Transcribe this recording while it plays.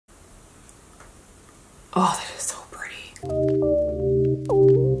Oh, that is so pretty.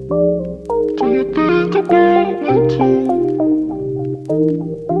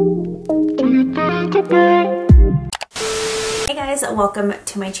 Hey guys, welcome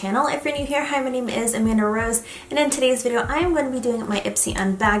to my channel. If you're new here, hi, my name is Amanda Rose, and in today's video I am going to be doing my Ipsy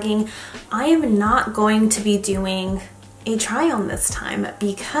unbagging. I am not going to be doing a try on this time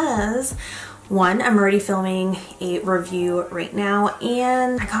because one, I'm already filming a review right now,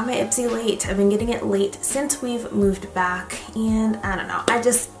 and I got my Ipsy late. I've been getting it late since we've moved back, and I don't know, I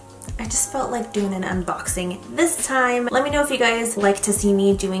just felt like doing an unboxing this time. Let me know if you guys like to see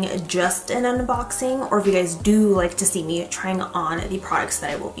me doing just an unboxing, or if you guys do like to see me trying on the products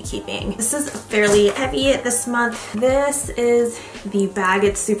that I will be keeping. This is fairly heavy this month. This is the bag.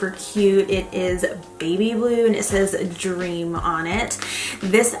 It's super cute. It is baby blue and it says Dream on it.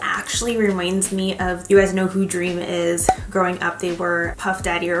 This actually reminds me of, you guys know who Dream is. Growing up, they were Puff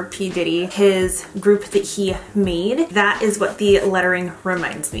Daddy or P. Diddy, his group that he made. That is what the lettering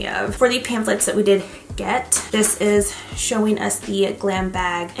reminds me of. For the pamphlets that we did get, this is showing us the glam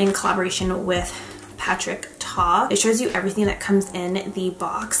bag in collaboration with Patrick. It shows you everything that comes in the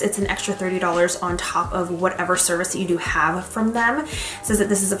box. It's an extra $30 on top of whatever service that you do have from them. It says that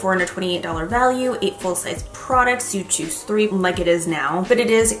this is a $428 value, 8 full-size products. You choose 3 like it is now, but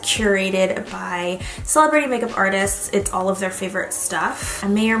it is curated by celebrity makeup artists. It's all of their favorite stuff. I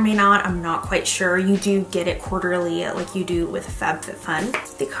may or may not, I'm not quite sure. You do get it quarterly like you do with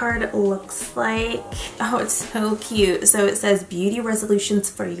FabFitFun. The card looks like, oh, it's so cute. So it says beauty resolutions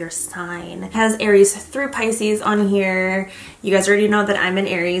for your sign. It has Aries through Pisces on here. You guys already know that I'm an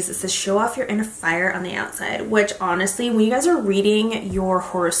Aries. It says show off your inner fire on the outside, which honestly, when you guys are reading your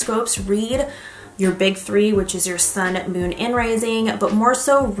horoscopes, read your big 3, which is your sun, moon, and rising, but more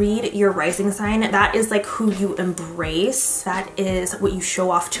so read your rising sign. That is like who you embrace. That is what you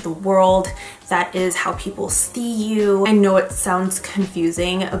show off to the world. That is how people see you. I know it sounds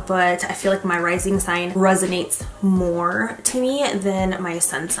confusing, but I feel like my rising sign resonates more to me than my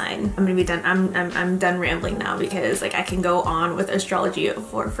sun sign. I'm gonna be done. I'm done rambling now because like I can go on with astrology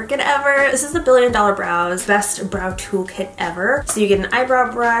for freaking ever. This is the $1 Billion Brows best brow toolkit ever. So you get an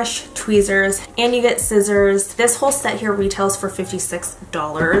eyebrow brush, tweezers, and you get scissors. This whole set here retails for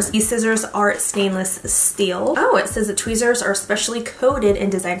 $56. These scissors are stainless steel. Oh, it says the tweezers are specially coated and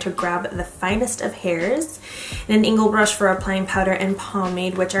designed to grab the finest of hairs, and an angle brush for applying powder and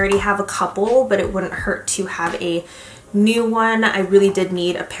pomade, which I already have a couple, but it wouldn't hurt to have a new one. I really did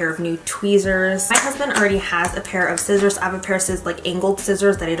need a pair of new tweezers. My husband already has a pair of scissors. I have a pair of scissors, like angled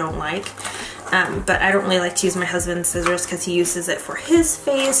scissors, that I don't like. But I don't really like to use my husband's scissors because he uses it for his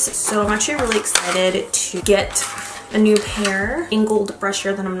face. So I'm actually really excited to get a new pair. Angled brush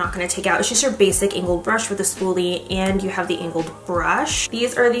here that I'm not going to take out. It's just your basic angled brush with a spoolie, and you have the angled brush.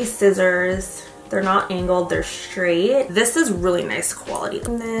 These are the scissors. They're not angled, they're straight. This is really nice quality.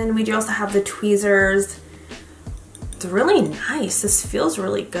 And then we do also have the tweezers. It's really nice. This feels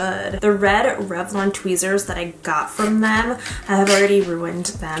really good. The red Revlon tweezers that I got from them, I have already ruined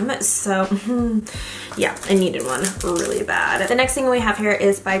them. So yeah, I needed one really bad. The next thing we have here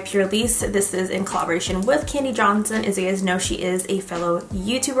is by PURLISSE. This is in collaboration with Kandi Johnson. As you guys know, she is a fellow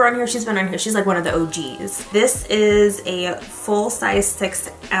YouTuber on here. She's been on here. She's like one of the OGs. This is a full-size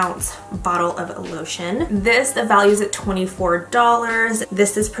 6-ounce bottle of lotion. This values at $24.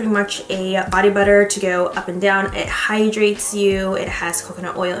 This is pretty much a body butter to go up and down. It hydrates you. It has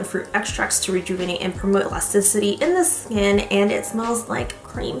coconut oil and fruit extracts to rejuvenate and promote elasticity in the skin, and it smells like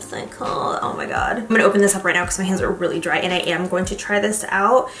Creamsicle. Oh my god. I'm gonna open this up right now because my hands are really dry, and I am going to try this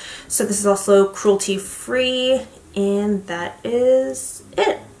out. So this is also cruelty free, and that is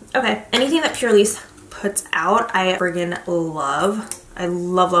it. Okay, anything that PURLISSE puts out, I friggin' love. I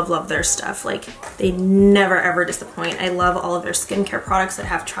love their stuff. Like, they never ever disappoint. I love all of their skincare products that I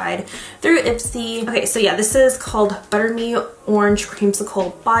have tried through Ipsy. Okay, so yeah, this is called Butter Me Orange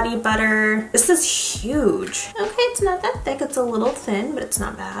Creamsicle Body Butter. This is huge. Okay, it's not that thick. It's a little thin, but it's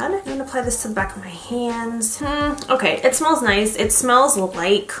not bad. I'm gonna apply this to the back of my hands. Okay, it smells nice. It smells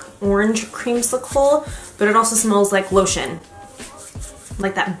like orange creamsicle, but it also smells like lotion.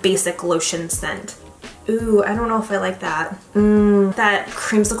 Like that basic lotion scent. Ooh, I don't know if I like that. That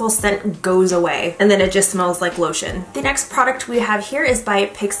creamsicle scent goes away, and then it just smells like lotion. The next product we have here is by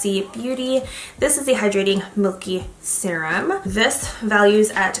Pixi Beauty. This is the Hydrating Milky Serum. This values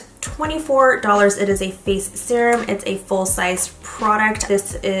at $24. It is a face serum. It's a full-size product.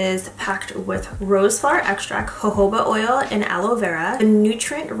 This is packed with rose flower extract, jojoba oil, and aloe vera. The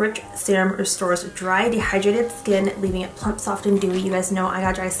nutrient-rich serum restores dry, dehydrated skin, leaving it plump, soft, and dewy. You guys know I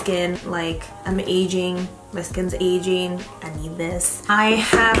got dry skin. Like, I'm aging My skin's aging. I need this. I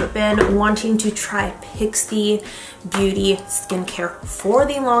have been wanting to try Pixi Beauty skincare for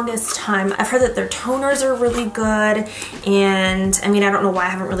the longest time. I've heard that their toners are really good, and I mean, I don't know why I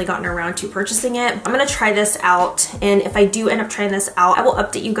haven't really gotten around to purchasing it. I'm gonna try this out, and if I do end up trying this out, I will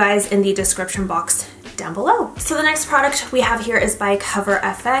update you guys in the description box down below. So the next product we have here is by Cover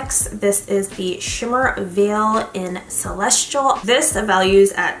FX. This is the Shimmer Veil in Celestial. This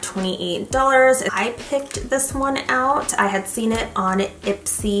values at $28. I picked this one out. I had seen it on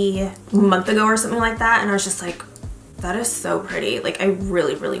Ipsy a month ago or something like that, and I was just like, that is so pretty. Like, I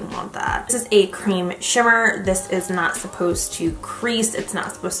really, really want that. This is a cream shimmer. This is not supposed to crease. It's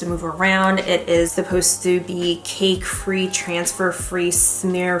not supposed to move around. It is supposed to be cake-free, transfer-free,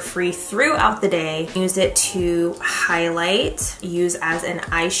 smear-free throughout the day. Use it to highlight, use as an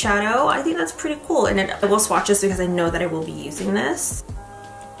eyeshadow. I think that's pretty cool. And I will swatch this because I know that I will be using this.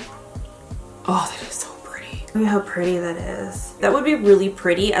 Oh, that is so pretty. Look at how pretty that is. That would be really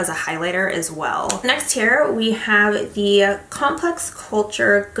pretty as a highlighter as well. Next here, we have the Complex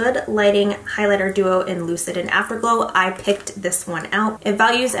Culture Good Lighting Highlighter Duo in Lucid and Afterglow. I picked this one out. It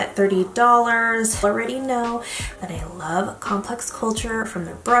values at $30. Already know that I love Complex Culture, from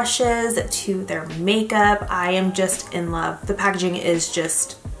their brushes to their makeup. I am just in love. The packaging is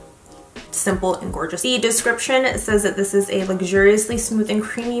just simple and gorgeous. The description says that this is a luxuriously smooth and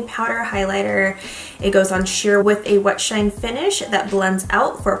creamy powder highlighter. It goes on sheer with a wet shine finish that blends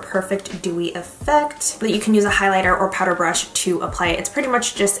out for a perfect dewy effect. But you can use a highlighter or powder brush to apply it. It's pretty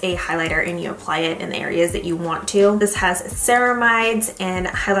much just a highlighter, and you apply it in the areas that you want to. This has ceramides and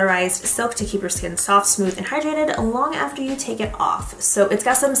hyalarized silk to keep your skin soft, smooth, and hydrated long after you take it off. So it's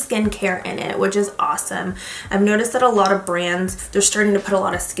got some skincare in it, which is awesome. I've noticed that a lot of brands, they're starting to put a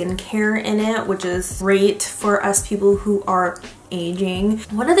lot of skincare in it, which is great for us people who are aging.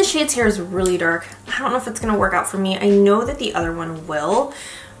 One of the shades here is really dark. I don't know if it's gonna work out for me. I know that the other one will,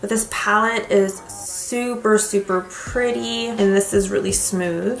 but this palette is super, super pretty, and this is really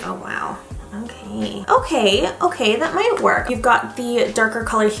smooth. Oh wow. Okay, that might work. You've got the darker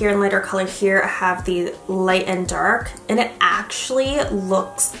color here and lighter color here. I have the light and dark, and it actually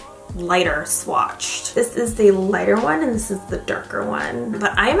looks lighter swatched. This is the lighter one and this is the darker one.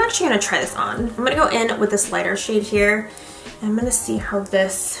 But I'm actually gonna try this on. I'm gonna go in with this lighter shade here, and I'm gonna see how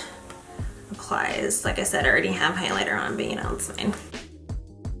this applies. Like I said, I already have highlighter on, but you know, it's fine.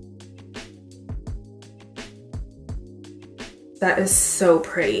 That is so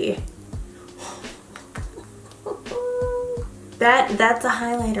pretty. That's a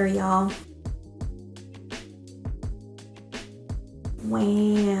highlighter, y'all.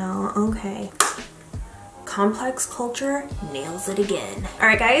 Wow, okay. Complex Culture nails it again. All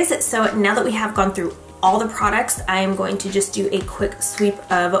right, guys, so now that we have gone through all the products, I am going to just do a quick sweep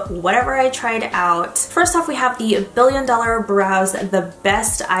of whatever I tried out. First off, we have the $1 Billion Brows, the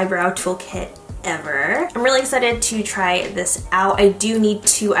best eyebrow toolkit ever. I'm really excited to try this out. I do need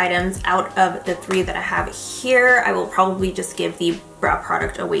 2 items out of the 3 that I have here. I will probably just give the brow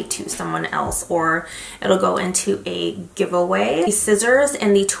product away to someone else, or it'll go into a giveaway. The scissors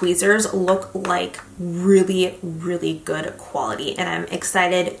and the tweezers look like really, really good quality, and I'm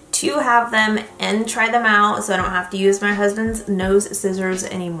excited to have them and try them out so I don't have to use my husband's nose scissors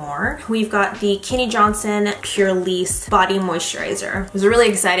anymore. We've got the Kandi Johnson PURLISSE Body Moisturizer. I was really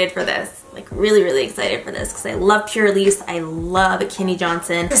excited for this. Like really, really excited for this because I love PURLISSE. I love Kandi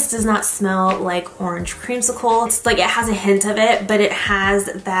Johnson. This does not smell like orange creamsicle. It's like, it has a hint of it, but it has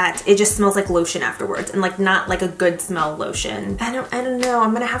that, it just smells like lotion afterwards, and like not like a good smell lotion. I don't know.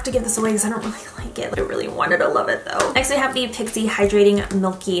 I'm gonna have to give this away because I don't really like it. I really wanted to love it though. Next we have the Pixi Hydrating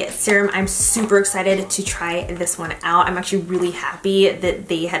Milky Serum. I'm super excited to try this one out. I'm actually really happy that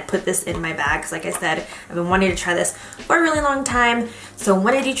they had put this in my bag because, like I said, I've been wanting to try this for a really long time. So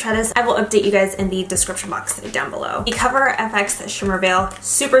when I do try this, I will update you guys in the description box down below. The Cover FX Shimmer Veil.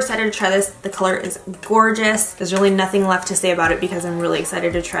 Super excited to try this. The color is gorgeous. There's really nothing left to say about it because I'm really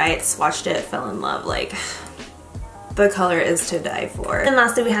excited to try it. Swatched it, fell in love. Like, the color is to die for. And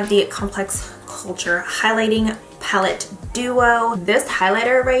lastly, we have the Complex Culture Highlighting Palette Duo. This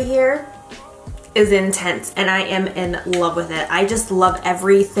highlighter right here is intense, and I am in love with it. I just love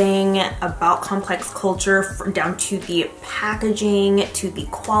everything about Complex Culture, down to the packaging, to the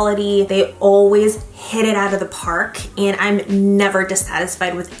quality. They always hit it out of the park, and I'm never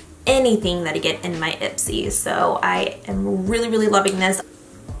dissatisfied with anything that I get in my Ipsy. So I am really, really loving this.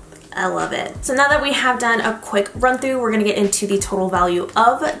 I love it. So now that we have done a quick run through, we're gonna get into the total value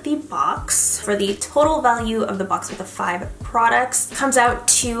of the box. For the total value of the box with the 5 products, comes out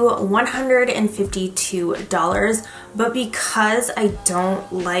to $152. But because I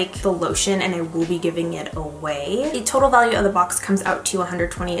don't like the lotion and I will be giving it away, the total value of the box comes out to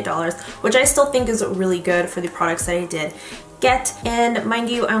 $128, which I still think is really good for the products that I did get. And mind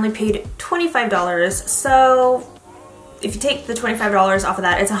you, I only paid $25, so if you take the $25 off of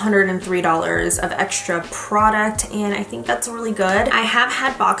that, it's $103 of extra product, and I think that's really good. I have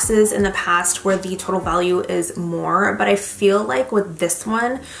had boxes in the past where the total value is more, but I feel like with this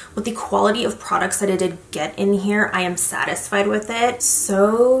one, with the quality of products that I did get in here, I am satisfied with it.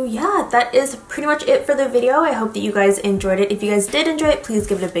 So yeah, that is pretty much it for the video. I hope that you guys enjoyed it. If you guys did enjoy it, please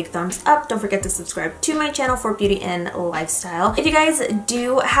give it a big thumbs up. Don't forget to subscribe to my channel for beauty and lifestyle. If you guys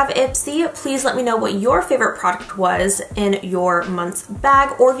do have Ipsy, please let me know what your favorite product was in your month's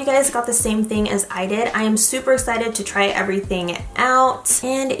bag, or if you guys got the same thing as I did. I am super excited to try everything out.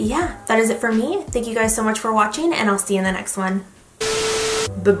 And yeah, that is it for me. Thank you guys so much for watching, and I'll see you in the next one.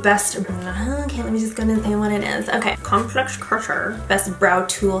 The best, okay, let me just go to the thing what it is. Okay, Complex Crusher, best brow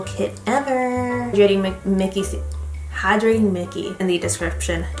tool kit ever. Hydrating Mickey in the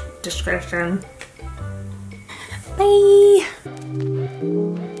description.